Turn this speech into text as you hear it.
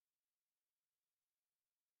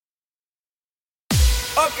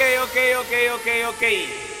Ok.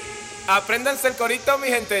 Apréndanse el corito, mi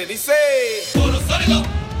gente. Dice: Oro sólido,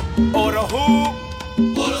 oro who.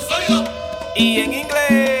 oro sólido. Y en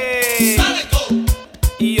inglés. Sale go,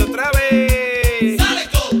 Y otra vez. sale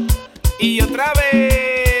go. Y otra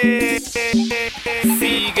vez.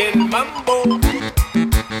 Sigue el mambo.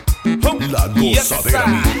 La Gozadera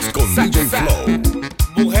Mix con DJ Flow.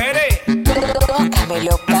 Mujeres.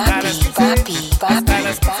 Tócamelo, papi. Hasta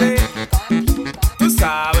las 15. Tú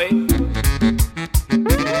sabes.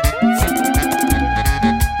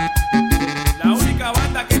 La única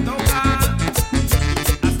banda que toca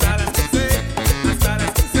hasta las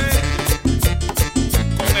 15,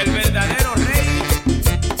 con el verdadero rey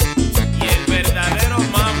y el verdadero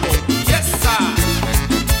mambo. Yes, sir.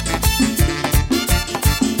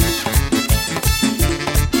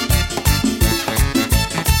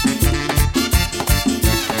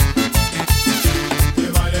 Que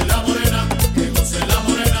baile la morena, que goce la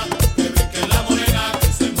morena, que brinque la morena, que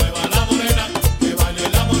se mueva la morena. Que baile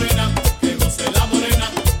la morena, que goce la morena,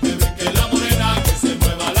 que brinque la morena, que se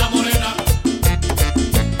mueva la morena.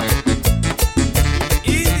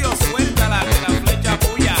 Indio, suéltala que la flecha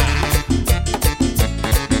bulla.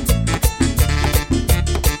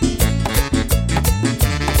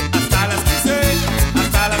 Hasta las 15,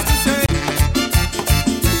 hasta las 15.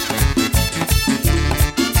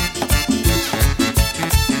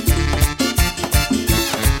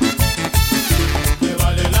 Que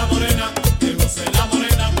baile la morena, que goce la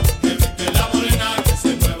morena, que brinque la morena, que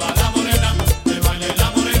se mueva la morena. Que baile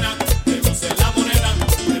la morena, que goce la morena,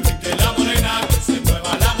 que brinque la morena, que se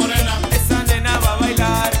mueva la morena. Esa nena va a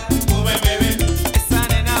bailar, Move, bebé, esa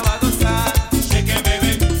nena va a gozar. shake it,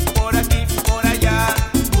 bebé, Por aquí, por allá,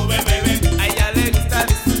 move, bebé. a ella le gusta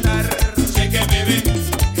disfrutar. Shake it, baby,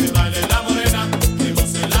 que baile la morena, que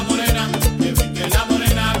goce la morena, que brinque la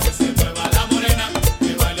morena, que se mueva la morena.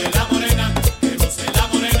 Que baile la morena, que goce la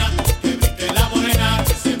morena, que brinque la morena,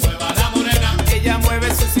 que se mueva la morena. Ella mueve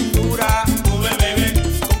su cintura, Move, baby,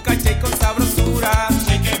 con caché y con sabrosura,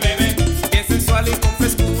 shake it, baby, bien sensual y con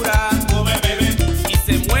frescura. move, baby, Y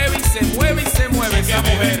se mueve, y se mueve, y se mueve shake esa it,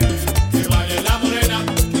 baby. mujer. Que baile la morena,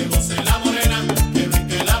 que goce la morena, que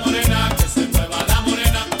brinque la morena, que se mueva la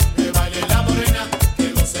morena. Que baile la morena,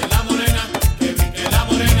 que goce la morena, que brinque la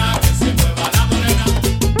morena, que se mueva la morena.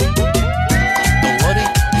 Don't worry,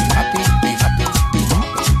 be happy.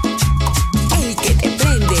 El que te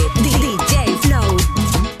prende, DJ Flow.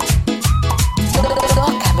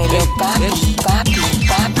 Tócamelo, papi.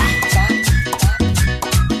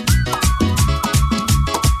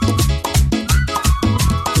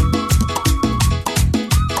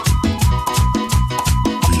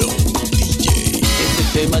 Flow DJ. Este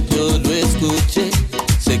tema yo lo escuché,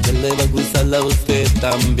 sé que le va a gustar a usted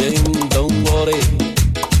también. Don't worry,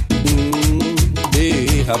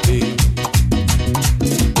 be happy.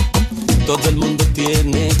 Todo el mundo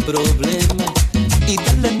tiene problemas y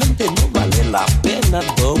darle mente no vale la pena.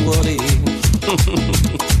 Don't worry,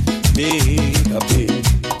 be happy.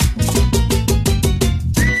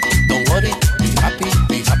 Don't worry, be happy,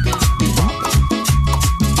 be happy, be happy.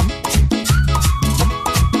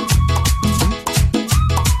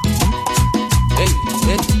 Hey,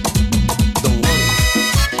 don't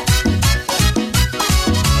worry.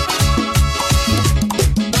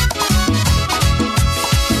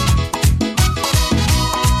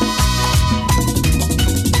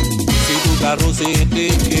 Si tu carro se te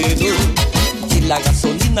quedó y la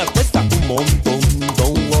gasolina cuesta un montón,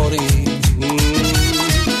 don't worry,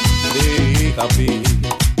 be happy.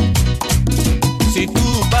 Si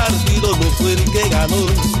tu partido no fue el que ganó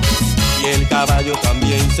y el caballo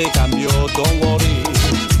también se cambió, don't worry,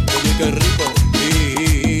 oye qué rico,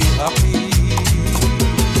 be happy.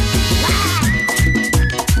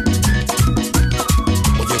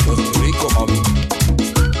 Oye qué rico, mami.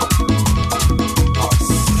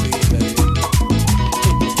 Así, baby.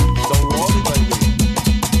 Don't worry,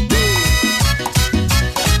 baby.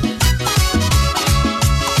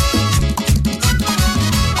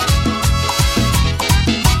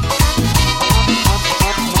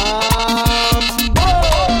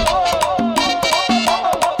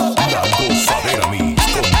 La Gozadera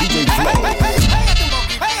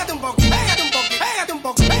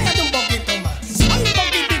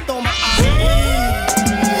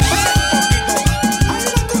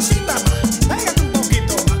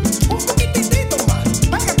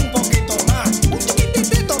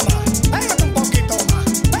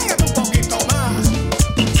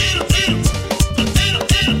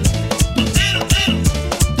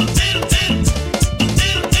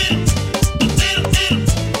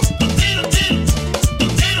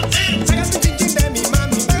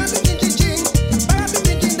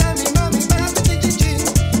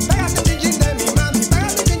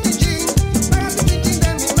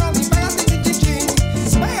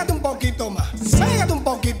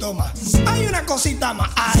más. Hay una cosita más.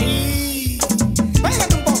 Ahí.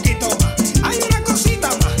 Pégate un poquito más. Hay una cosita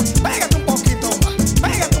más. Pégate un poquito más.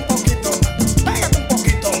 Pégate un poquito más. Pégate un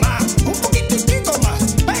poquito más. Un poquitito más.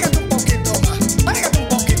 Pégate un poquito más. Pégate un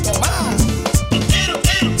poquito más.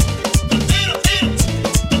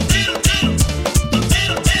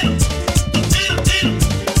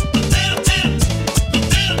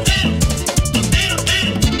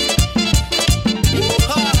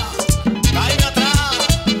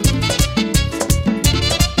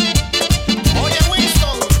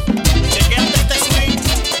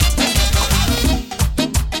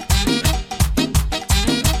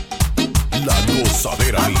 La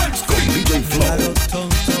Gozadera Mix con DJ Flow.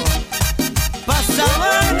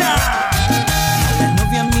 A la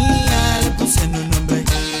novia mía le puse un nombre.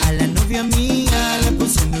 A la novia mía le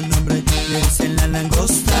puse un nombre. Le dicen la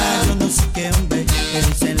langosta, yo no sé qué hombre. Le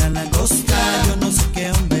dicen la langosta, yo no sé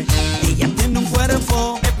qué hombre. Ella tiene un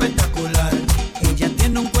cuerpo espectacular. Ella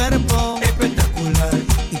tiene un cuerpo espectacular.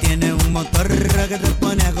 Y tiene un motor que te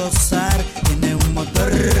pone a gozar. Tiene un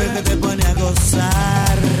motor que te pone a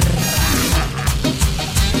gozar.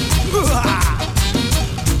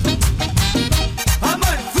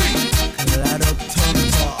 Claro,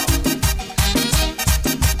 tonto.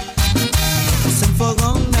 Ella se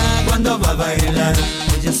enfogona cuando va a bailar.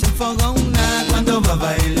 Ella se enfogona cuando va a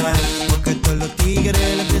bailar. Porque todos los tigres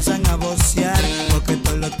le empiezan a vocear. Porque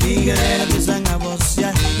todos los tigres le empiezan a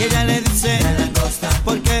vocear. Y ella le dice la langosta.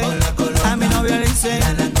 ¿Por qué? A mi novia le dice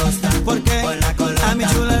la langosta. ¿Por qué? A mi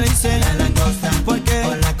chula le dice la langosta. ¿Por qué?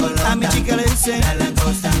 A mi chica le dice la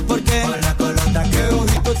langosta. ¿Por qué? ¿Qué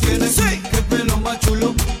ojito tiene? Sí. ¿Qué pelo más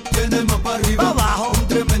chulo? Tiene más para arriba. Abajo. Un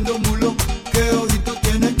tremendo mulo. ¿Qué ojito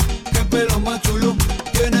tiene? ¿Qué pelo más chulo?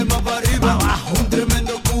 Tiene más para arriba. Abajo. Un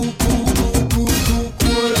tremendo cuerpo.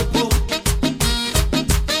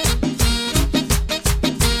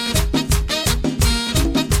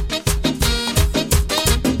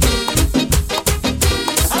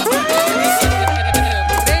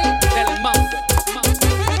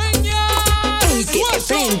 El que te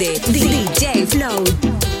prende, DJ Flow.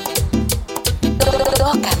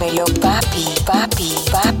 Tócamelo, papi, papi,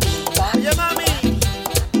 papi, papi. Oye, mami.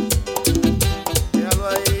 Déjalo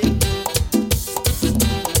ahí.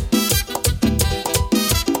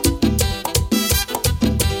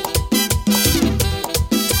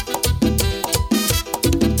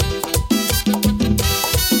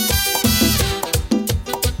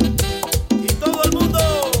 Y todo el mundo.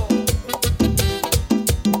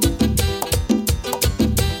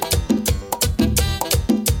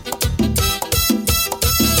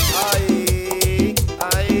 Ahí,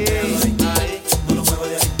 ahí, ahí. No lo mueva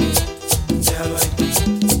de ahí, déjalo ahí.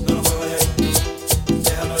 No lo mueva de ahí,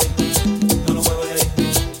 déjalo ahí. No lo mueva de ahí,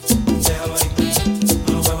 déjalo ahí.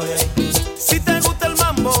 No lo mueva de ahí. Si te gusta el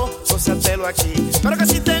mambo, gózatelo aquí. Pero que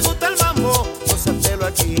si te gusta el mambo, gózatelo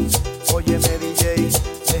aquí. Óyeme, DJ,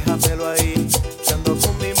 déjamelo ahí. Que ando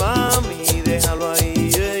con mi mami, déjalo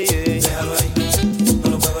ahí. Yeah, yeah. Déjalo ahí, no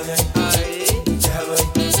lo mueva de ahí, Ahí. déjalo ahí.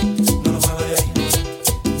 No lo mueva de ahí,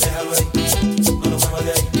 déjalo ahí. No lo mueva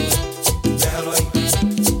de ahí, déjalo ahí.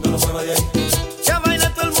 No lo mueva de ahí. Que baile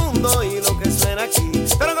todo el mundo y lo que suena aquí.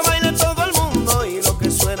 Pero que baile todo el mundo y lo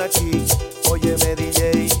que suena aquí. Óyeme,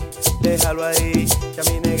 DJ, déjalo ahí. Que a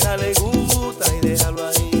mi negra le gusta y déjalo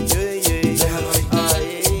ahí. Yeah, yeah. Déjalo ahí,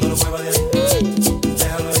 Ahí. no lo mueva de ahí.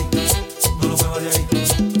 Déjalo ahí, no lo mueva de ahí.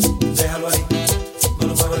 Déjalo ahí, no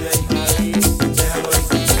lo mueva de ahí. Ahí. Déjalo ahí,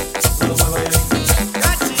 no lo mueva de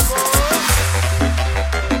ahí.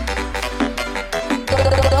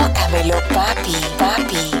 Tócamelo, papi,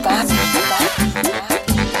 papi, papi, papi,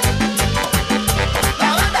 papi.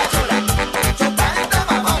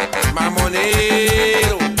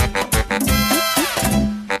 Mamonero.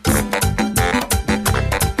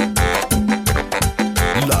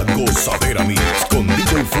 La Gozadera Mix con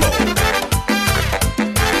DJ Flow.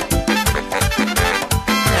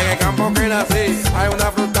 En el campo que nací hay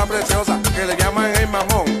una fruta preciosa que le llaman el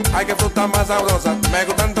mamón. Ay, qué fruta más sabrosa. Me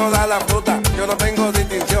gustan todas las frutas, yo no tengo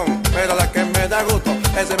distinción. Pero la que me da gusto,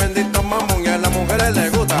 ese bendito mamón. Y a las mujeres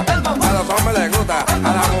les gusta, a los hombres les gusta,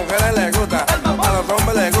 a las mujeres les gusta, a los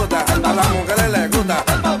hombres les gusta, a las mujeres les gusta,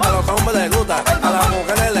 a los hombres les gusta, a las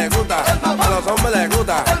mujeres les gusta, a los hombres les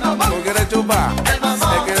gusta. Tú quieres chupar,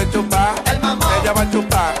 él quiere chupar, ella va a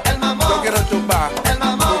chupar. Yo quiero chupar,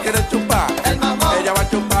 tú quieres chupar, ella va a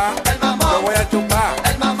chupar, yo voy a chupar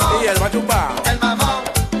y él va a chupar.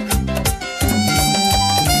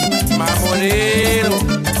 Mamorero.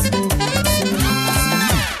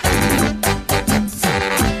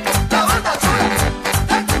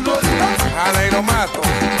 Alegro mato.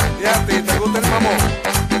 ¿Y a ti te gusta el mamón?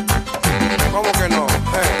 ¿Cómo que no?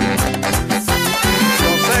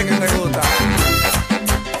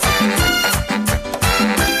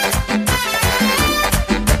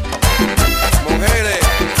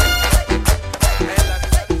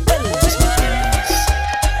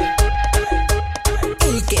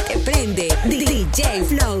 DJ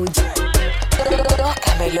Flow.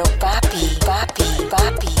 Tócamelo, papi, papi,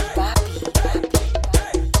 papi, papi.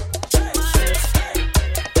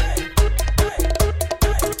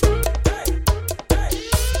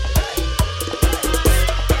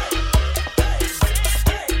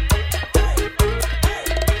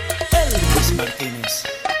 Elvis Martínez.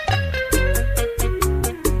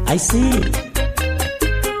 Ay, sí.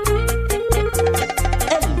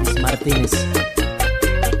 Elvis Martínez.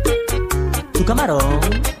 Tu camarón.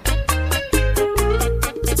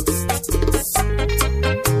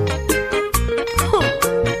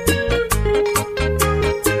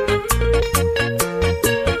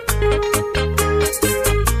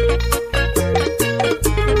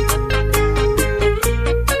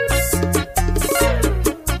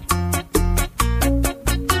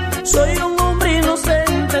 Soy un hombre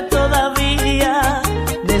inocente todavía.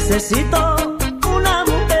 Necesito una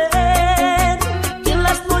mujer que en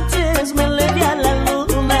las noches me eleve a la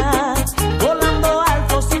luna, volando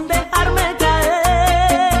alto sin dejarme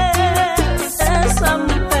caer. Esa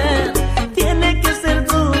mujer tiene que ser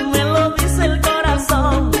tú, me lo dice el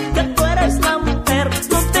corazón, que tú eres la mujer.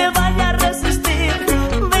 No te vayas a resistir,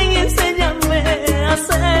 ven y enséñame a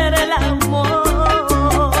hacer el amor.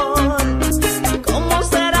 ¿Cómo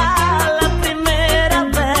será la primera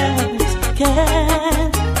vez que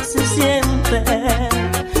se siente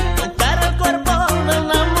tocar el cuerpo de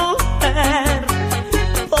una mujer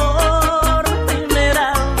por primera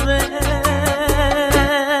vez?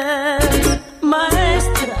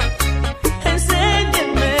 Maestra,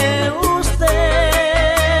 enséñeme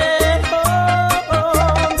usted,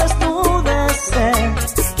 desnúdese,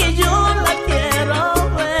 que yo la quiero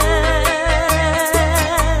ver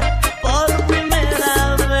por primera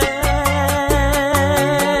vez.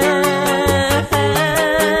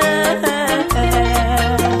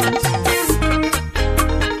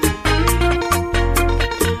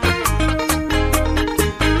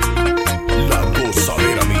 La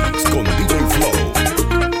Gozadera Mix con DJ Flow.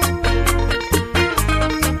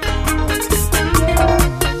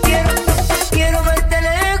 Quiero verte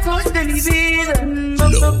lejos de mi vida.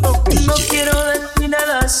 No quiero de ti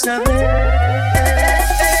nada saber.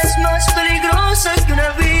 Eres más peligrosa que una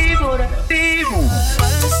víbora.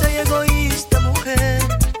 Falsa y egoísta mujer.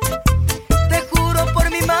 Te juro por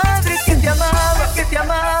mi madre que te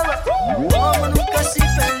amaba. Como nunca sí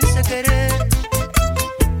pensé querer.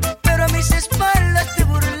 Pero a mis espaldas te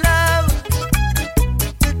burlabas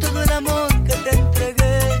de todo el amor que te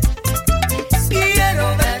entregué.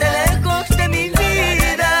 Quiero verte lejos de mi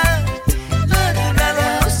vida. A tu lado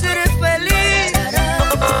no seré feliz.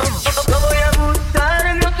 No voy a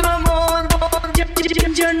buscarme otro amor.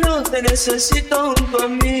 Ya no te necesito junto a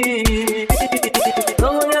mí. No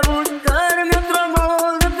voy a buscarme otro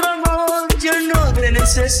amor. Ya no te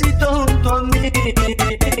necesito junto a mí.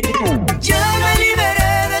 Ya me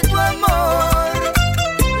liberé de tu amor.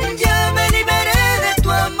 Ya me liberé de tu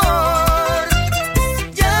amor.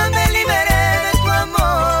 Ya me liberé de tu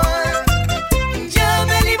amor. Ya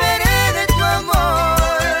me liberé de tu amor.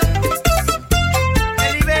 Me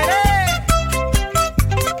liberé.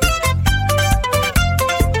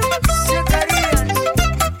 Zacarías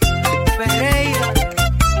Pereira.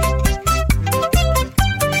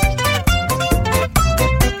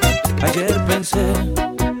 Ayer pensé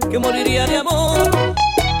que moriría de amor.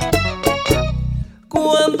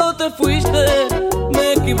 Cuando te fuiste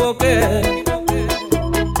me equivoqué.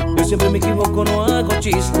 Yo siempre me equivoco, no hago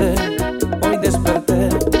chiste. Hoy desperté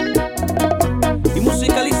y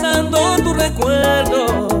musicalizando tu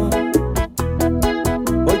recuerdo,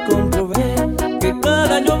 hoy comprobé que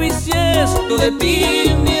cada año bisiesto de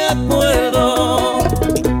ti me acuerdo.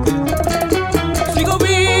 Sigo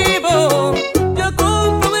vivo, ya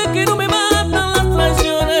comprobé que no me matan las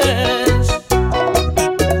traiciones.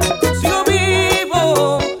 Sigo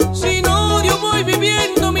vivo, sin odio voy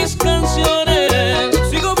viviendo mis canciones.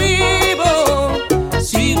 Sigo vivo,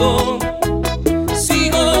 sigo,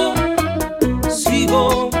 sigo,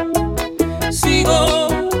 sigo, sigo.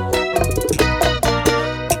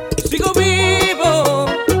 Sigo vivo,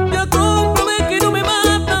 ya comprobé que no me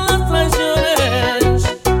matan las traiciones.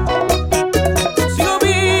 Sigo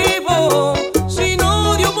vivo, sin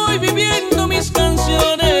odio voy viviendo mis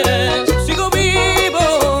canciones. Sigo vivo,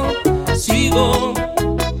 sigo,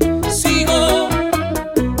 sigo,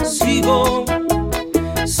 sigo,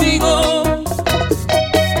 sigo.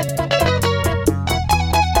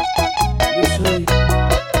 Yo soy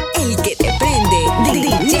El que te prende,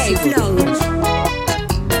 DJ Flow.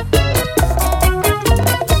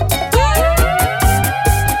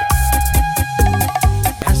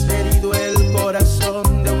 Has herido el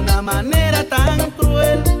corazón de una manera tan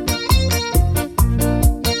cruel.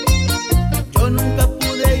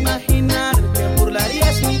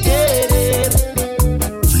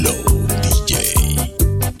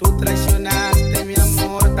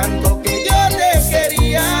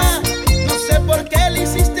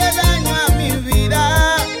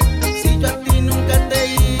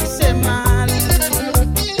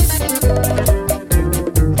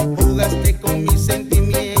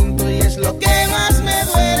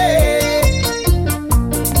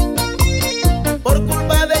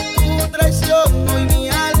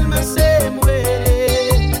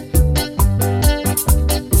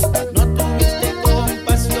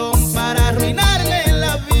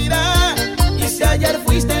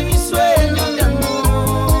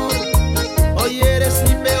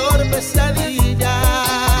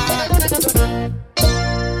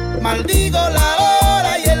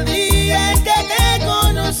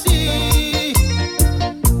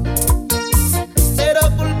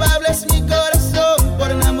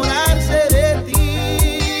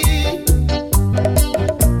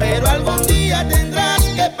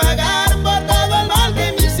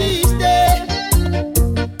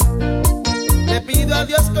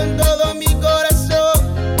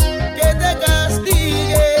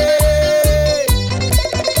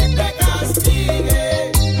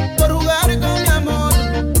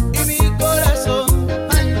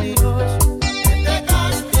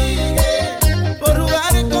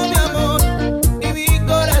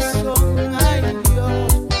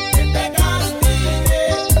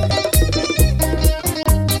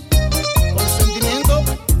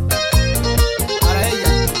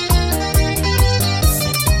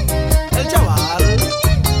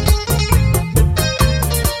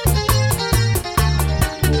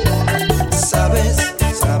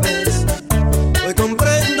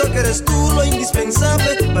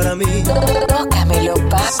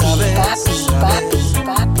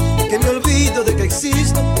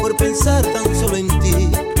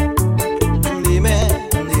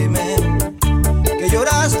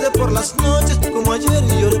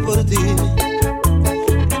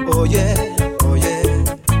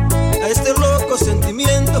 loco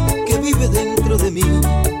sentimiento que vive dentro de mí.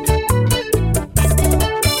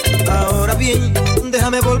 Ahora bien,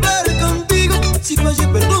 déjame volver contigo. Si fallé,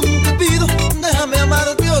 perdón te pido. Déjame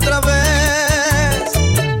amarte otra vez.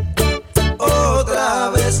 Otra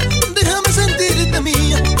vez. Déjame sentirte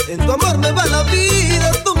mía. En tu amor me va la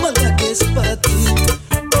vida. Tómala que es para ti.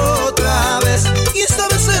 Otra vez. Y esta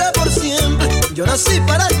vez será por siempre. Yo nací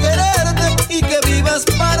para quererte y que vivas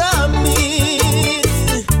para mí.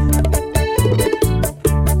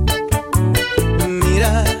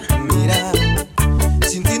 Mira, mira.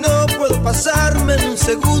 Sin ti no puedo pasarme en un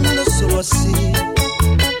segundo solo así.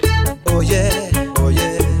 Oye,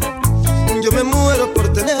 oye, yo me muero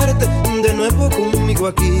por tenerte de nuevo conmigo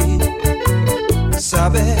aquí.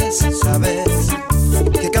 Sabes, sabes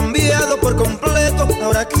que he cambiado por completo,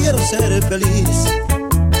 ahora quiero ser feliz.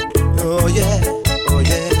 Oye,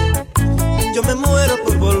 oye, yo me muero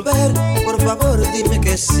por volver, por favor dime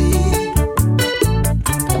que sí.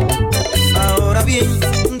 Ahora bien,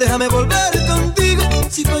 déjame volver contigo.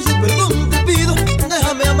 Si fallé, perdón te pido.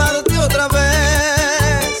 Déjame amarte otra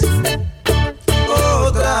vez.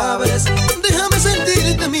 Otra vez. Déjame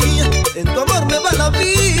sentirte mía. En tu amor me va la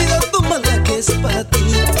vida. Tómala que es para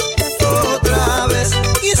ti. Otra vez.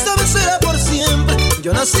 Y esta vez será por siempre.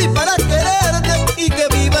 Yo nací para quererte y que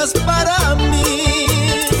vivas para mí.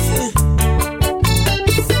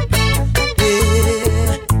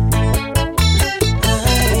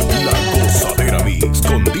 La Gozadera Mix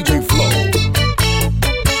con DJ Flow.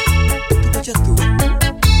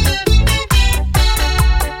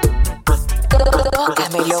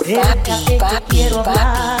 Tócamelo, papi, papi,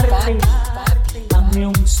 papi. Dame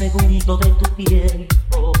un segundo de tu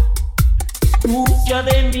tiempo. Escucha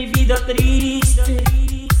de mi vida triste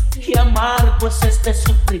y amargo es este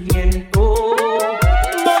sufrimiento.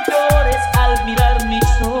 No llores al mirar mis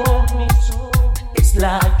ojos, es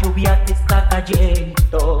la lluvia que está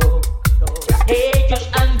cayendo. Ellos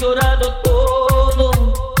han llorado todo,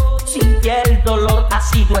 sin que el dolor ha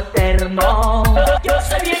sido eterno. Yo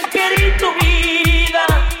sé bien que di tu vida,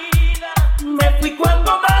 me fui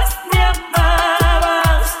cuando más me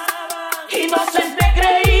amabas. Inocente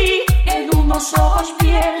creí en unos ojos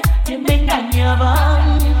fiel que me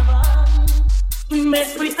engañaban. Me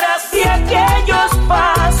fui tras de aquellos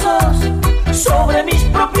pasos sobre mis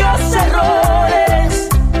propios errores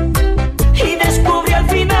y descubrí al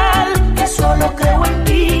final que solo creo en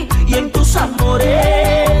ti y en tus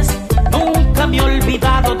amores. Nunca me he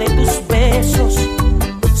olvidado de tus besos,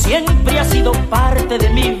 siempre has sido parte de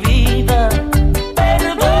mi vida.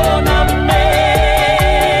 Perdóname.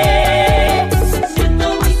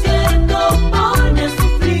 Siento muy cierto, hoy me he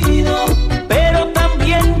sufrido, pero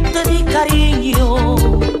también te di cariño.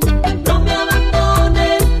 No me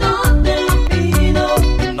abandones, no te lo pido.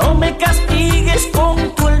 No me castigues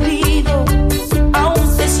con tu olvido.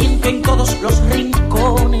 Aún te siento en todos los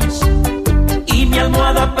rincones y mi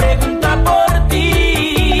almohada pregunta por ti.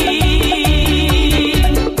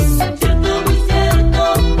 Siento muy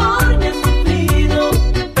cierto, hoy me he sufrido,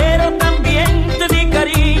 pero también te di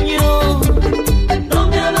cariño. No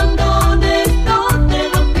me abandones, no te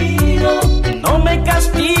lo pido. No me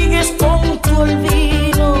castigues con tu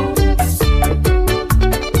olvido.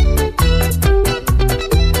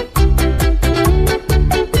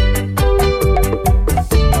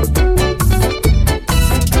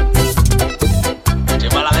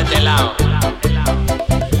 Llévala de este lado.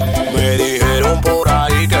 Me dijeron por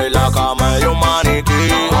ahí que la cama es de un maniquí.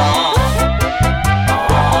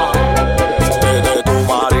 Desde tu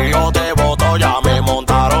marido te botó, ya me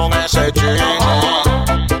montaron ese chico.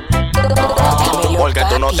 Porque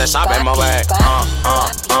tú no te sabes mover.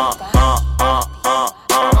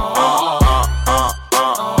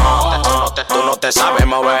 Tú no te sabes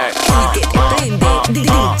mover. El que te prende,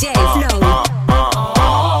 DJ Flow.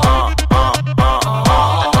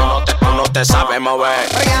 Tú no te sabes mover.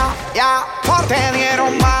 Ya, no te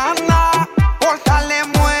dieron mana por darle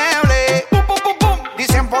mueble.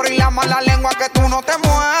 Dicen por ir la mala lengua que tú no te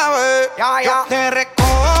mueves. Ya te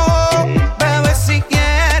recojo, bebé, si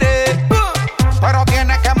quieres. Pero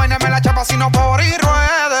tienes que menearme la chapa si no por ir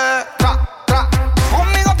ruede.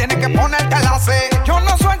 Conmigo tienes que ponerte la C. Yo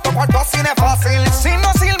no suelto cuarto así de fácil. Si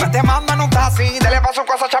no sirve te mandan un taxi. Dele pa' su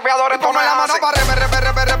casa chapeadores. Toma la mano para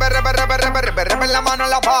la mano en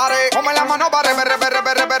la pared. Toma la mano para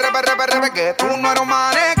que tú no eres un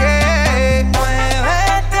maneque.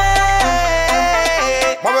 Muévete,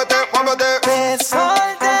 muévete, muévete. Te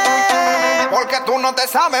solté, porque tú no te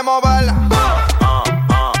sabes moverla.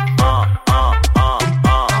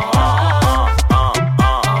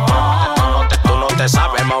 Tú no te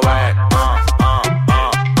sabes mover.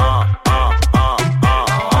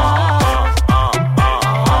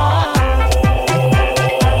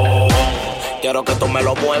 quiero que tú me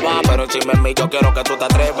lo muevas, pero encima en mí yo quiero que tú te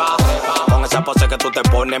atrevas. Con esa pose que tú te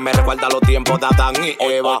pones me recuerda los tiempos de Adán y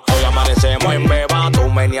Eva. Hoy amanecemos en beba, tú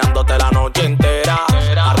meneándote la noche entera.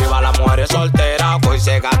 Arriba las mujeres solteras, pues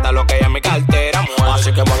se gasta lo que hay en mi cartera.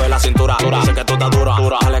 Así que mueve la cintura, dice que tú estás dura.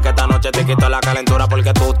 Dale que esta noche te quito la calentura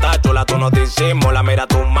porque tú estás chula, tú no disimulas. Mira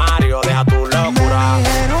tu Mario, deja tu locura. Me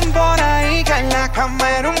dijeron por ahí que en la cama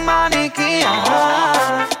era un maniquí.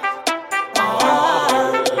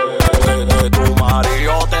 De tu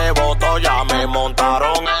marido te boto, ya me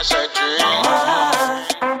montaron ese chip.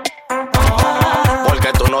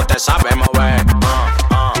 Porque tú no te sabes mover.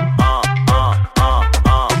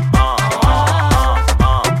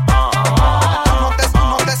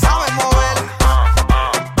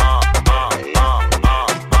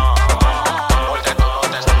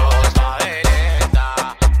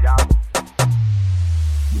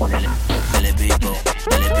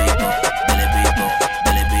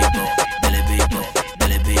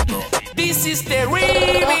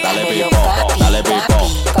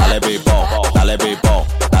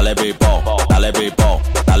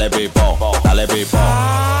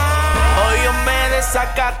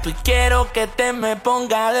 Y quiero que te me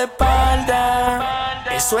ponga de espalda.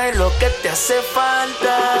 Eso es lo que te hace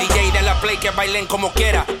falta. DJ de la play que bailen como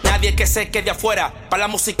quiera. Nadie que se quede afuera. Para la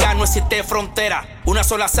música no existe frontera. Una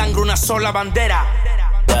sola sangre, una sola bandera.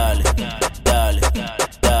 Dale, dale,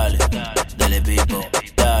 dale, dale Pipo.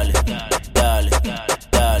 Dale, dale,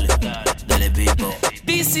 dale, dale Pipo.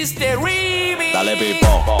 This is the remix. Dale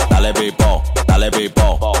Pipo, dale Pipo, dale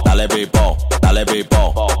Pipo, dale Pipo, dale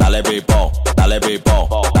Pipo, dale Pipo, dale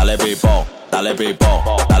Pipo, dale Pipo, dale Pipo,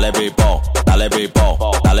 dale Pipo, dale Pipo,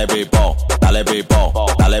 dale Pipo, dale Pipo,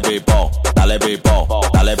 dale Pipo, dale Pipo,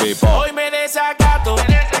 dale Pipo. Hoy me desacato, voy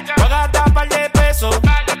a gastar par de pesos.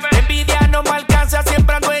 Envidia no me alcanza,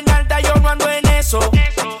 siempre ando en alta, yo no ando en eso.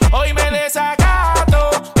 Hoy me desacato,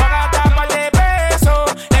 voy a gastar par de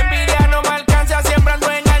pesos. Envidia no me alcanza, siempre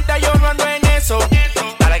ando en alta, yo no ando en eso.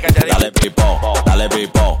 Dale que te digo. Dale Pipo, dale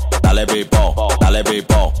Pipo, dale Pipo, dale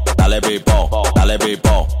Pipo, dale Pipo, dale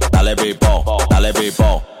Pipo, dale Pipo, dale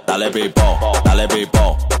Pipo, dale Pipo, dale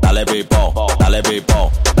Pipo, dale Pipo, dale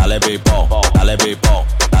Pipo, dale Pipo, dale Pipo,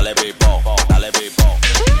 dale Pipo, dale Pipo.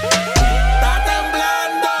 Está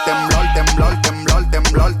temblando. Temblor, temblor, temblor,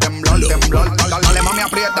 temblor, temblor, temblor. Dale mami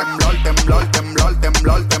aprieta. Temblor, temblor, temblor,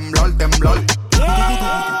 temblor, temblor, temblor.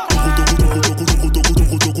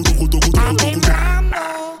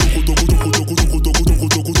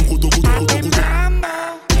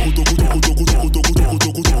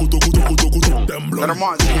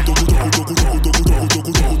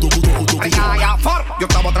 Yo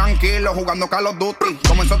estaba tranquilo jugando Call of Duty.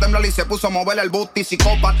 Comenzó a temblar y se puso a mover el booty.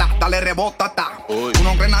 Psicópata, dale rebótata. Tú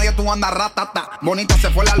no crees nadie, tú andas ratata. Bonita se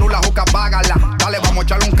fue la luz, la juca, págala. Dale, vamos a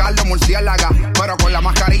echarle un caldo, murciélaga. Pero con la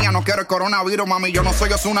mascarilla no quiero el coronavirus. Mami, yo no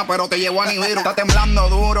soy Ozuna, pero te llevo a Nibiru. Está temblando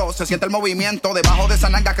duro, se siente el movimiento. Debajo de esa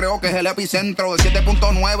nalga creo que es el epicentro. De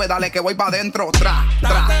 7.9, dale que voy pa' dentro. Tra,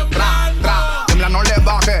 tra, tra, tra. Tembla, no le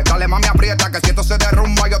baje, dale mami aprieta. Que si esto se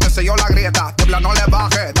derrumba, yo te sello la grieta. Tembla, no le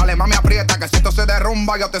baje, dale mami aprieta. Que si esto se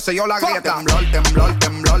derrumba, yo te sello la grieta. Temblor, temblor,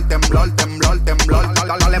 temblor, temblor, temblor, temblor.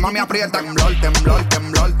 Dale mami aprieta. Temblor, temblor,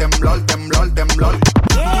 temblor, temblor, temblor, temblor.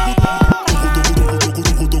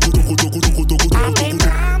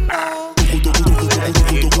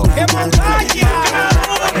 ¡Qué montaña!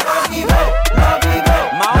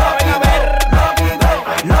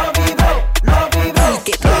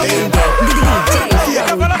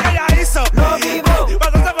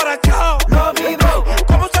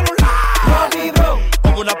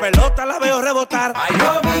 Pelota la veo rebotar. Ay,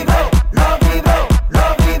 lo vivo, lo vivo,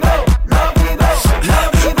 lo vivo, lo vivo, lo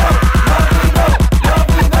vivo, lo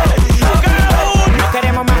vivo. No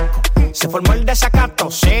queremos más. Se formó el desacato.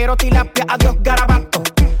 Cero tilapia, adiós garabato.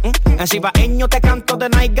 En cibaeño te canto de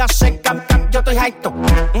naiga se canta. Yo estoy jaito.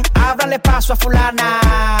 Ábrale paso a fulana.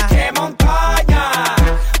 ¡Qué montaña!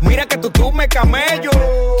 Mira que tú me camello.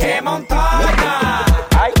 ¡Qué montaña!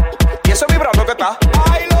 Ay, y eso vibrando que está.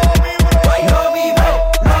 Ay, lo vibro. Ay, lo vivo.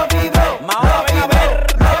 Mahoma, ven a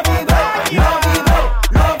ver. Lo vivo.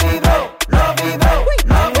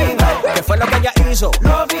 ¿Qué fue lo que ella hizo?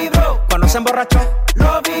 Lo vivo. Cuando se emborrachó.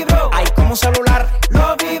 Lo vivo. Ay, como un celular.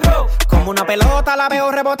 Lo vivo. Como una pelota la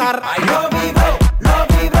veo rebotar. Ay, lo vivo. Lo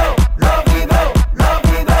vivo. Lo vivo. Lo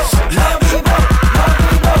vivo. Lo vivo.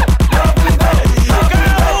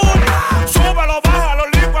 Súbelo, bájalo,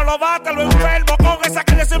 lícualo, bátelo, enfermo. Con esa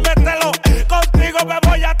calle sin meterlo. Contigo me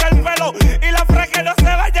voy hasta el pelo. Y la fresca no se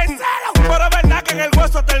vaya en celo. Pero es verdad que en el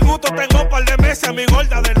hueso hasta el gusto. Tengo un par de meses a mi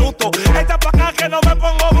gorda de luto. Esta pa' acá que no me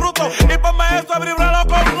pongo bruto. Y ponme eso a vibrarlo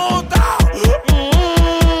con gusto.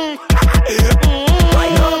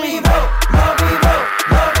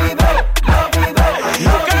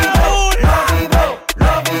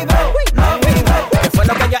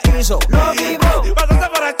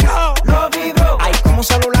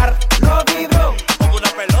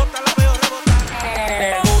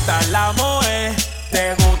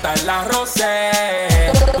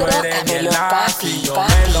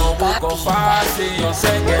 yo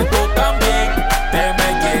sé que tú también te me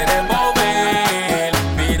quieres mover.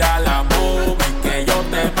 Mira la movie que yo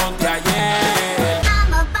te monté ayer.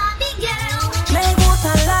 I'm a Barbie girl. Me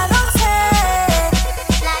gusta la rosé,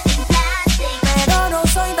 like plastic, pero no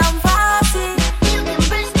soy tan fácil. You can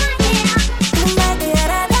brush my hair. Tú me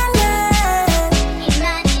quieres leer,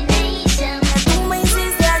 imagination. Tú me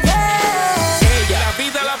hiciste ayer. Ella la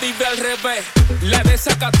vida la vive al revés. La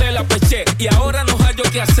desacaté, la peché y ahora no hallo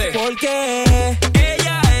qué hacer. ¿Por qué?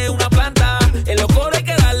 Ella es una planta, el locoro hay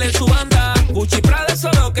que darle su banda. Gucci Prada eso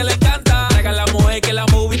es lo que le encanta. Haga la mujer que la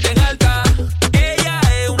movie te en alta. Ella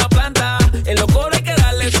es una planta, el locoro hay que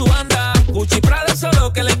darle su banda. Gucci Prada eso es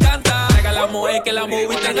lo que le encanta. Haga la mujer que la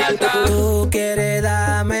movie te en alta. Tú quieres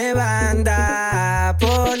darme banda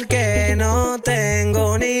porque no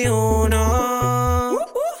tengo ni uno.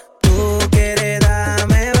 Tú quieres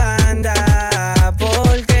darme banda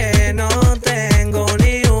porque no tengo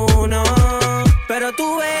ni uno. Pero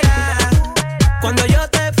tú verás, cuando yo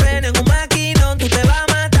te frene en un maquinón, tú te vas a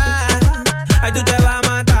matar. Ay, tú te vas a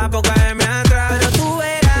matar por caerme atrás. Pero tú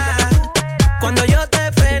verás, cuando yo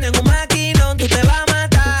te frene en un maquinón, tú te vas a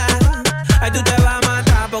matar. Ay, tú te vas a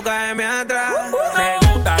matar por caerme atrás. Te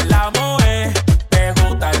gusta la mujer, te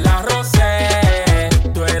gusta la rosé.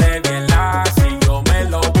 Tú eres bien lazy, yo me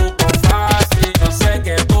lo busco fácil. Yo sé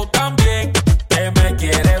que tú también te me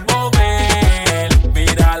quieres mover.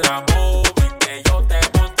 Mira la movie que yo te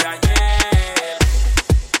monté ayer.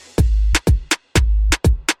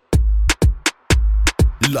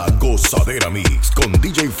 La Gozadera Mix con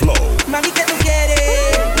DJ Flow. Mami, ¿qué tú quieres?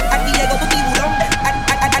 Aquí llegó tu tiburón.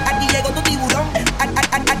 Aquí llegó tu tiburón.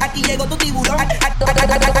 Aquí llegó tu tiburón.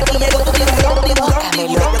 Aquí llegó tu tiburón,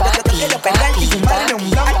 tiburón. Yo quiero pegar y fumarme un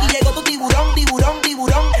blon. Aquí llegó tu tiburón,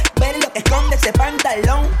 tiburón. Ver lo que esconde ese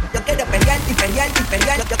pantalón. Yo quiero pelear y pelear y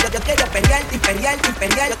pelear. Yo quiero pelear y pelear y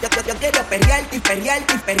pelear. Yo quiero pelear y pelear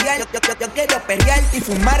y pelear. Yo quiero pelear y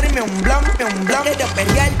fumarme un blon. Yo quiero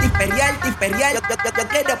pelear y pelear y pelear. Yo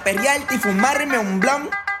quiero pelear y fumarme un blon.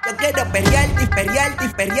 Yo quiero pelear y pelear y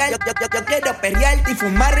pelear. Yo quiero pelear y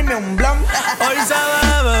fumarme un blon. Hoy se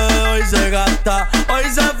bebe, hoy se gasta, hoy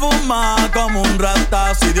se fuma como un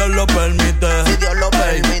rata, si Dios lo permite. Si Dios lo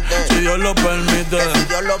permite. Si Dios lo permite. Si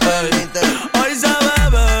Dios lo permite. Hoy se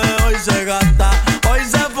bebe, hoy se gasta, hoy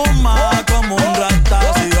se fuma como un rata,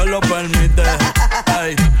 si Dios lo permite.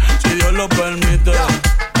 Ey, si Dios lo permite.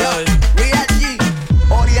 Ey. Real G,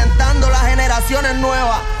 orientando las generaciones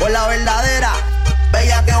nuevas por la verdadera.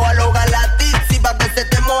 Bella que va a lograr la tipsy pa' que se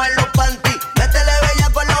te mojen los panties. Métele bella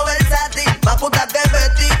con lo versátil, más puta que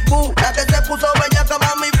Betty Boo. La que se puso bella que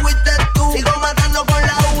mami fuiste tú. Sigo matando con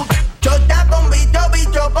la U. Chota con bicho,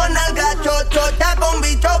 bicho con alga. Chota con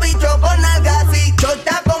bicho, bicho con alga. Sí,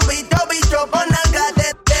 chota con bicho, bicho con alga.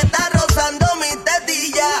 Te está rozando mi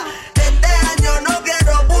tetilla. Este año no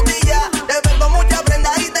quiero putilla. Te ven con mucha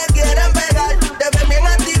prenda y te quieren pegar. Te ven bien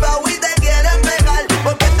activado y te quieren pegar.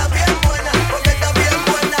 Porque estás bien buena, porque estás bien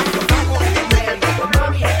buena.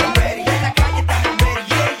 Mami, I'm ready. En la calle estamos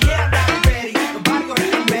ready. Yeah, I'm ready. Los barrios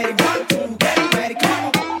están ready. 1, 2, get ready. Come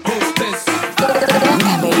on. Who's this? Rompe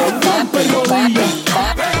rodilla.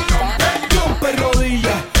 Rompe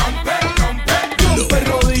rodilla. Rompe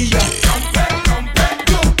rodilla.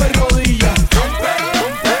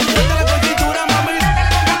 Vete la conchitura, mami.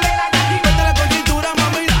 Vete la conchitura,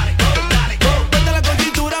 mami. Vete la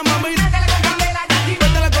conchitura, mami. Vete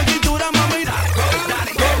la conchitura, mami. Vete la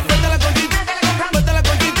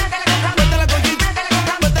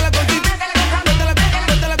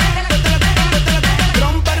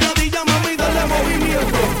rompe rodilla, mami, dale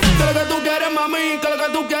movimiento. Que lo que tú quieres, mami, que lo que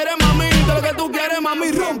tú quieres, mami, que lo que tú quieres,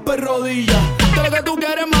 mami, rompe rodilla. Que lo que tú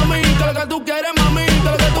quieres, mami, que lo que tú quieres, mami, que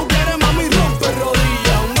lo que tú quieres, mami, rompe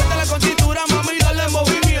rodilla. Métele con cintura, mami, dale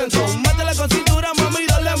movimiento. Métele con cintura, mami,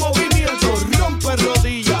 dale movimiento. Rompe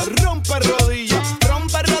rodilla, rompe rodilla.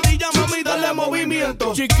 Rompe rodilla, mami, dale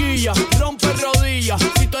movimiento. Chiquilla, rompe rodilla.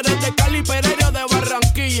 Si tú eres de Cali, Pereira, de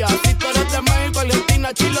Barranquilla. Si tú eres de México,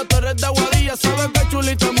 Argentina, Chile, tú eres de Aguadilla. Sabes que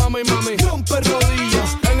chulita, mami, mami. Rompe rodilla.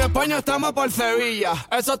 En España estamos por Sevilla.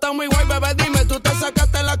 Eso está muy guay, bebé, dime, tú te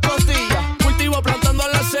sacaste la costilla. Cultivo plantando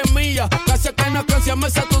las semillas. Casi que no canción me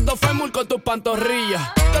sé tus dos fémur con tus pantorrillas.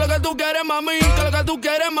 Que lo que tú quieres, mami, que lo que tú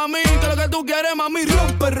quieres, mami, que lo que tú quieres, mami,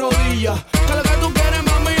 rompe rodilla. Que lo que tú quieres,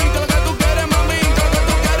 mami, que lo que tú quieres, mami, que lo que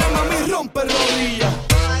tú quieres, mami, rompe rodilla.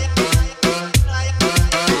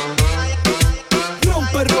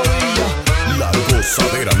 Rompe rodilla. La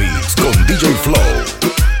Gozadera Mix con DJ Flow.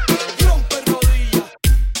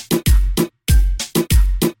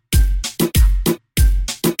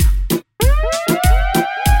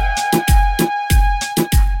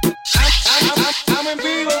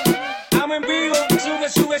 I'm en vivo,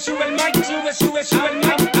 sube el mic, sube el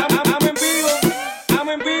mic. I'm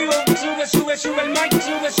en vivo, sube el mic,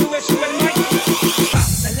 sube el mic.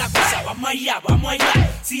 Vamos en la cosa, vamos allá.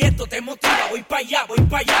 Si esto te motiva, voy para allá.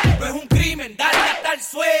 No es un crimen, darle hasta el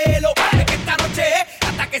suelo. Es que esta noche es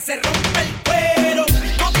hasta que se rompe el cuero.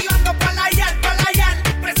 Motivando para la yal.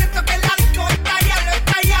 Presento que la disco está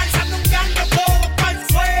ya, alzando un canto todo para el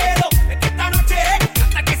suelo. Es que esta noche es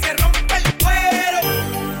hasta que se rompe el cuero.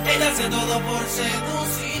 Ella hace todo por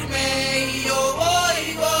seducirme y yo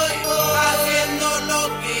voy, haciendo lo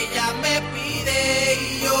que ella me pide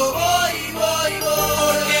y yo voy,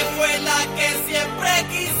 porque fue la que siempre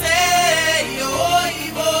quise y yo voy,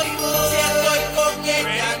 si estoy con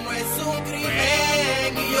ella no es un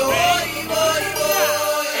crimen y yo voy,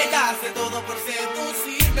 ella hace todo por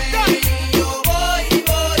seducirme y yo voy,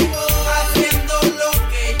 haciendo lo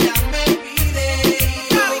que ella me pide y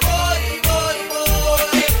yo voy,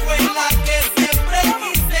 porque fue la que siempre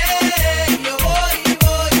quise y yo voy, si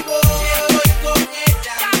estoy con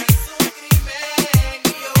ella no es un crimen y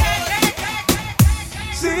yo voy.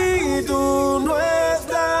 Si tú no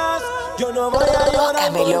estás, yo no voy a llorar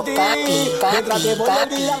por ti. Mientras te voy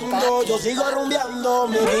olvidando, yo sigo rumbeando,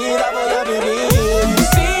 mi vida voy a vivir.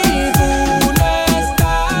 Si tú no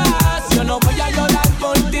estás, yo no voy a llorar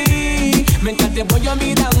por ti. Mientras te voy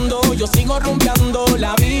olvidando, yo sigo rumbeando,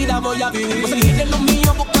 la vida voy a vivir. Voy a seguir en lo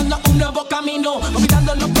mío, buscando un nuevo camino.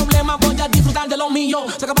 Olvidando los problemas, voy a disfrutar de lo mío.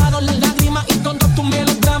 Se acabaron las lágrimas y con todos tus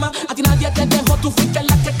melodramas. A ti nadie te dejó, tú fuiste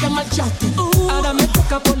la que marchaste. Ahora me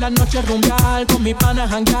toca por la noche rumbear, con mi pana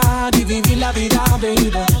jangar y vivir la vida,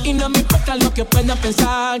 baby. Y no me importa lo que puedan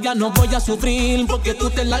pensar, ya no voy a sufrir porque tú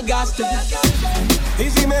te largaste. Y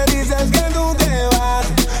si me dices que tú te vas,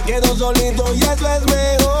 quedo solito y eso es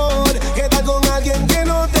mejor. Que estar con alguien que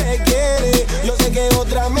no te quiere, yo sé que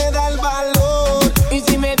otra me da el valor. Y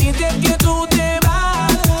si me dices que tú te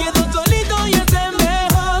vas, quedo solito y eso es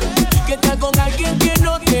mejor. Que estar con alguien que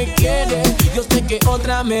no te quiere, yo sé que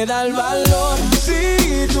otra me da el valor.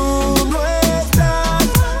 Si tú no estás,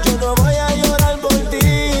 yo no voy a llorar por ti.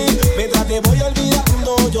 Mientras te voy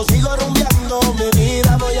olvidando, yo sigo rumbeando, mi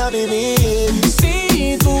vida voy a vivir.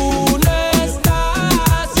 Si tú no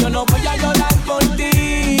estás, yo no voy a llorar por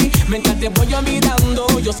ti. Mientras te voy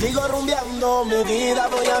olvidando, yo sigo rumbeando, mi vida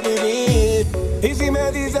voy a vivir. Y si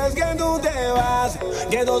me dices que tú te vas,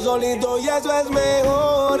 quedo solito y eso es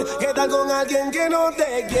mejor. Que estar con alguien que no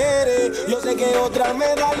te quiere, yo sé que otra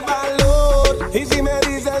me da el valor. Y si me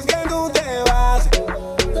dices que tú te vas,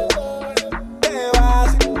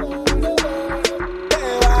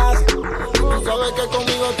 tú sabes que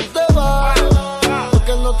conmigo tú te vas,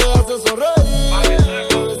 porque no te hace sonreír.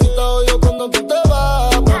 Bebecita odio cuando tú te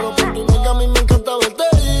vas, pero por tu nega a mí me encanta verte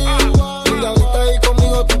ir. Y ahorita ahí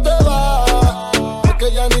conmigo tú te vas,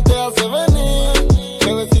 porque ya ni te hace venir.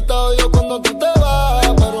 Bebecita odio cuando tú te vas,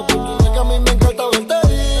 pero por tu nega a mí me encanta verte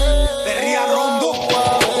ir. Perría rondo.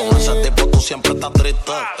 Con ese tipo tú siempre estás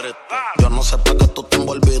triste. Yo no sé para qué tú te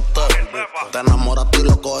envolviste. Te enamoraste y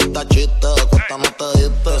loco esta chiste. De cuenta no te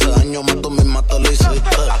diste. Ese daño más tú misma te lo hiciste.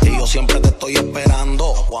 Y yo siempre te estoy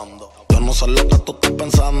esperando. Yo no sé lo que tú estás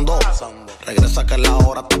pensando. Regresa que la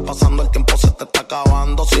hora está pasando, el tiempo se te está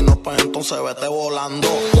acabando. Si no, pues entonces vete volando.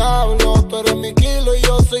 Diablo, tú eres mi kilo y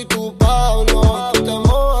yo soy tu Pablo. Tú te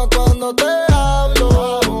mojas cuando te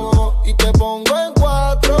hablo y te pongo en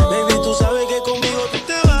 4. Baby, tú sabes que conmigo tú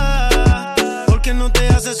te vas, porque no te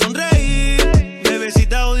hace sonreír.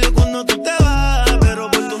 Bebecita odio cuando tú te vas, pero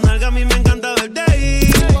por tu nalga a mí me encanta verte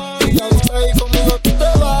ir. Y ahí conmigo tú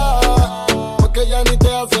te vas, porque ya ni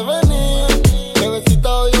te hace venir. Bebecita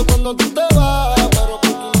odio cuando tú te vas, pero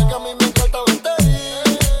por tu nalga a mí me encanta verte ir.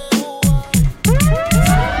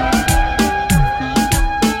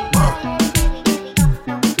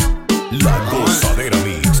 La Gozadera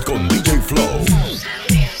Mix con DJ Flow.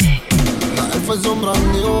 Él fue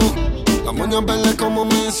sombrando, la moña verde como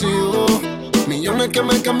mis hijos. Millones que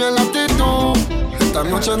me cambian la actitud. Esta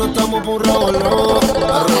noche no estamos por rollo.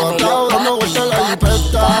 Arrebatado dando vueltas la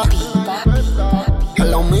jipeta.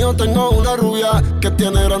 Al lado mío tengo una rubia que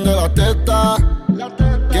tiene grande la testa.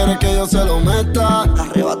 Quiere que yo se lo meta.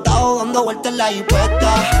 Arrebatado dando vueltas en la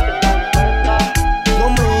jipeta.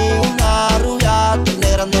 Conmigo una rubia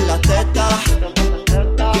tiene grande la testa.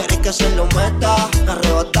 Quiere que se lo meta.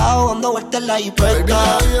 Arrebatado dando vueltas en la jipeta. Baby,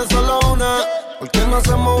 la vida es solo una. ¿Por qué no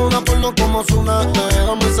hacemos una porno como Zuna?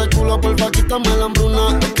 Déjame ese culo, porfa, quítame la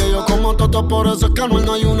hambruna. Es que yo como toto, por eso es que Anuel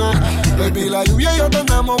no hay una. Baby, la lluvia y yo te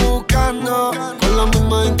andamos buscando, con las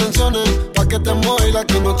mismas intenciones, pa' que te mueve y la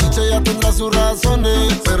que no chicha ya tendrá sus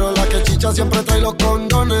razones. Pero la que chicha siempre trae los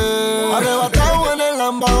condones. Arrebatado en el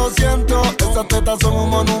Lamba 200, estas tetas son un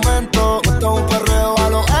monumento. Esto es un perreo a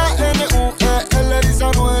los A-N-U-E-L,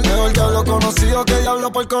 Eriza Noel. Mejor diablo conocido que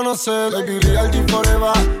diablo por conocer. Baby real G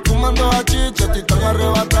forever, fumando hachicha. Estoy tan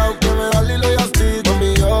arrebatado que me da Lilo y Asti.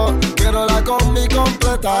 Conmigo quiero la combi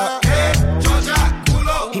completa.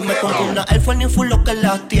 Y me pongo una Air Force full lo que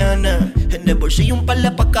las tiene. En el bolsillo un par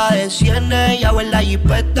de pacas de cienes. Ya ve la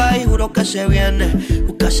jipeta y juro que se viene.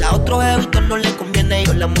 Buscase a otro jevito no le conviene.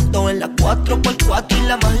 Yo la monto en la 4x4 y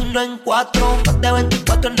la imagino en 4. Más de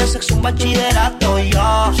 24 en el sexo un bachillerato.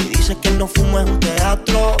 Ya, si dice que no fumo es un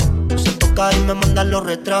teatro. Se toca y me mandan los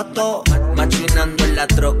retratos. Machinando en la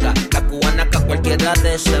troca, la cubana que a cualquiera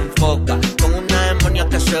desenfoca. Con una demonia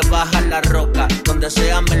que se baja la roca. Donde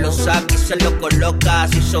sea me lo saca y se lo coloca.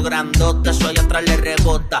 Se hizo grandote, eso allá atrás le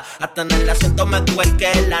rebota. Hasta en el acento me cuelque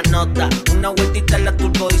la nota. Una vueltita en la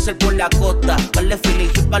turbo diesel por la costa. Vale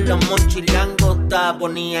Filipe pa' los monchis y langota.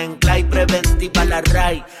 Ponía en clay, preventiva la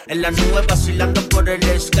ray. En la nube vacilando por el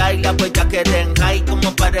sky. La huella que den high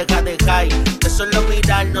como pareja de high. De solo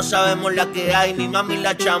mirar no sabemos la que hay. Ni mami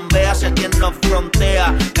la chambea, sé quién nos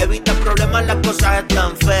frontea. Evita problemas, las cosas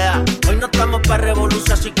están feas. Hoy no estamos pa'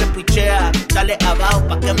 revolución, así que pichea. Dale abajo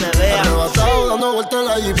pa' que me vea. Arrebatado dando vueltas en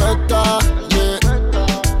la jipeta, yeah.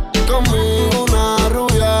 Conmigo una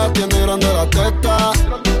rubia tiene grande la testa.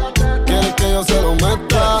 Quiere que yo se lo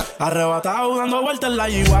meta. Arrebatado dando vueltas en la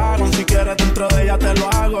G-Wagon. Si quieres dentro de ella te lo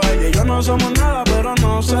hago. Ella y yo no somos nada, pero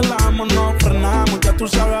no celamos, no frenamos. Ya tú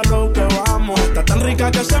sabes a lo que vamos. Está tan rica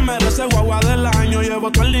que se merece guagua del año.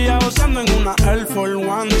 Llevo todo el día gozando en una Air Force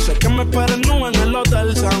One. Dice que me esperen nube en el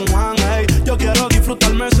Hotel San Juan. Hey, yo quiero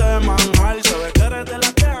disfrutarme semanal. Se ve que eres de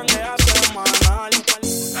las que janguea semanal.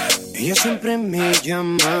 Ella siempre me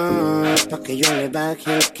llama pa' que yo le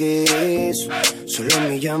baje el queso. Solo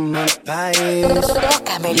me llama pa' eso.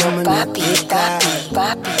 Tócamelo, papi, papi,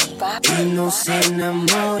 papi, papi. Y no se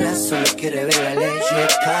enamora, solo quiere ver la leche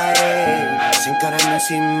caer. Se encarama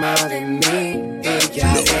encima de mí,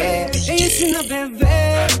 ella es una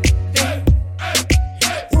bebé.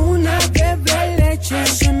 Una bebé leche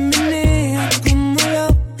se menea como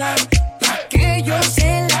loca. Pa' que yo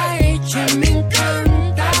se la eche, me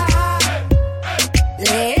encanta.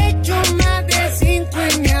 Le echo más de 5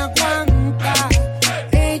 y me aguanta.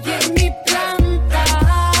 Ella es mi planta.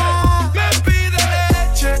 Me pide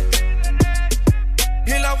leche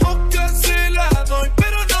y en la boca se la doy,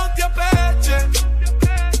 pero no te apeches,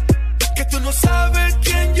 que tú no sabes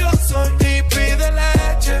quién yo soy. Y pide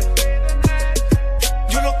leche.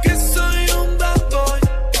 Yo lo que soy un bad boy.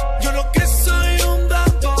 Yo lo que soy un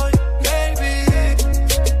bad boy, baby.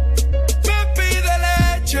 Me pide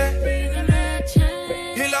leche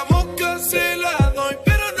y en la boca se la doy,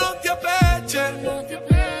 pero no te apeches,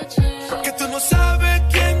 que tú no sabes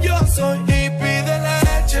quién yo soy. Y pide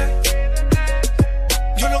leche.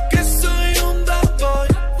 Yo lo que soy un bad boy.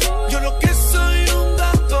 Yo lo que soy un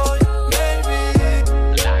bad boy, baby.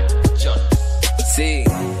 Sí,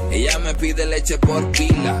 ella me pide leche por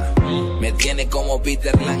pila. Me tiene como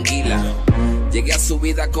Peter Languila. Llegué a su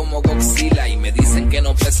vida como Godzilla y me dicen que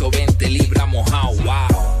no peso 20 libras mojado.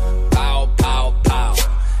 Wow, pao, pao, pao.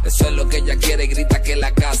 Eso es lo que ella quiere, grita que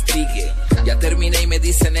la castigue. Ya terminé y me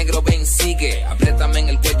dice negro ven sigue. Apriétame en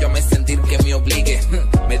el cuello, me sentir que me obligue.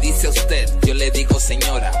 Me dice usted, yo le digo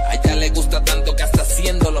señora. A ella le gusta tanto que hasta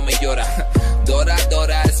haciéndolo me llora. Dora,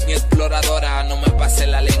 Dora es mi exploradora. No me pase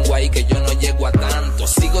la lengua y que yo no llego a tanto.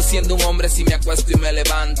 Sigo siendo un hombre si me acuesto y me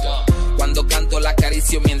levanto. Cuando canto la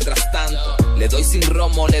acaricio mientras tanto. Le doy sin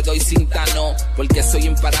romo, le doy sin tano. Porque soy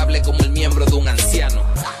imparable como el miembro de un anciano.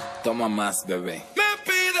 Toma más, bebé. Me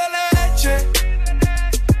pide leche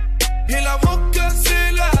y en la boca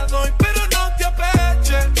se la doy, pero no te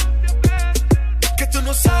apeches, que tú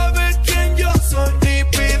no sabes quién yo soy. Y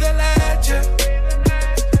pide leche.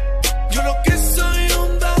 Yo lo que soy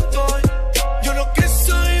un bad boy. Yo lo que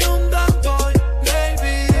soy un bad boy,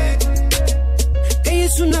 baby. Ella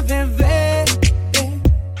es una bebé.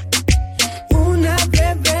 Una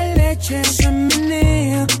bebé leche se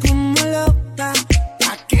menea como loca.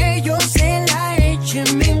 Pa' que yo se la eche,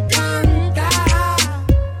 me encanta.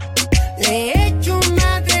 Le echo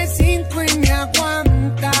más de 5 y me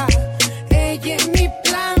aguanta. Ella es mi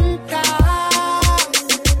planta.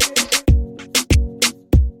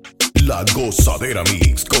 La Gozadera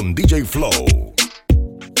Mix con DJ Flow.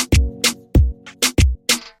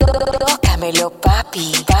 Tócamelo,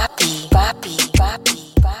 papi, papi, papi,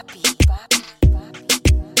 papi, papi.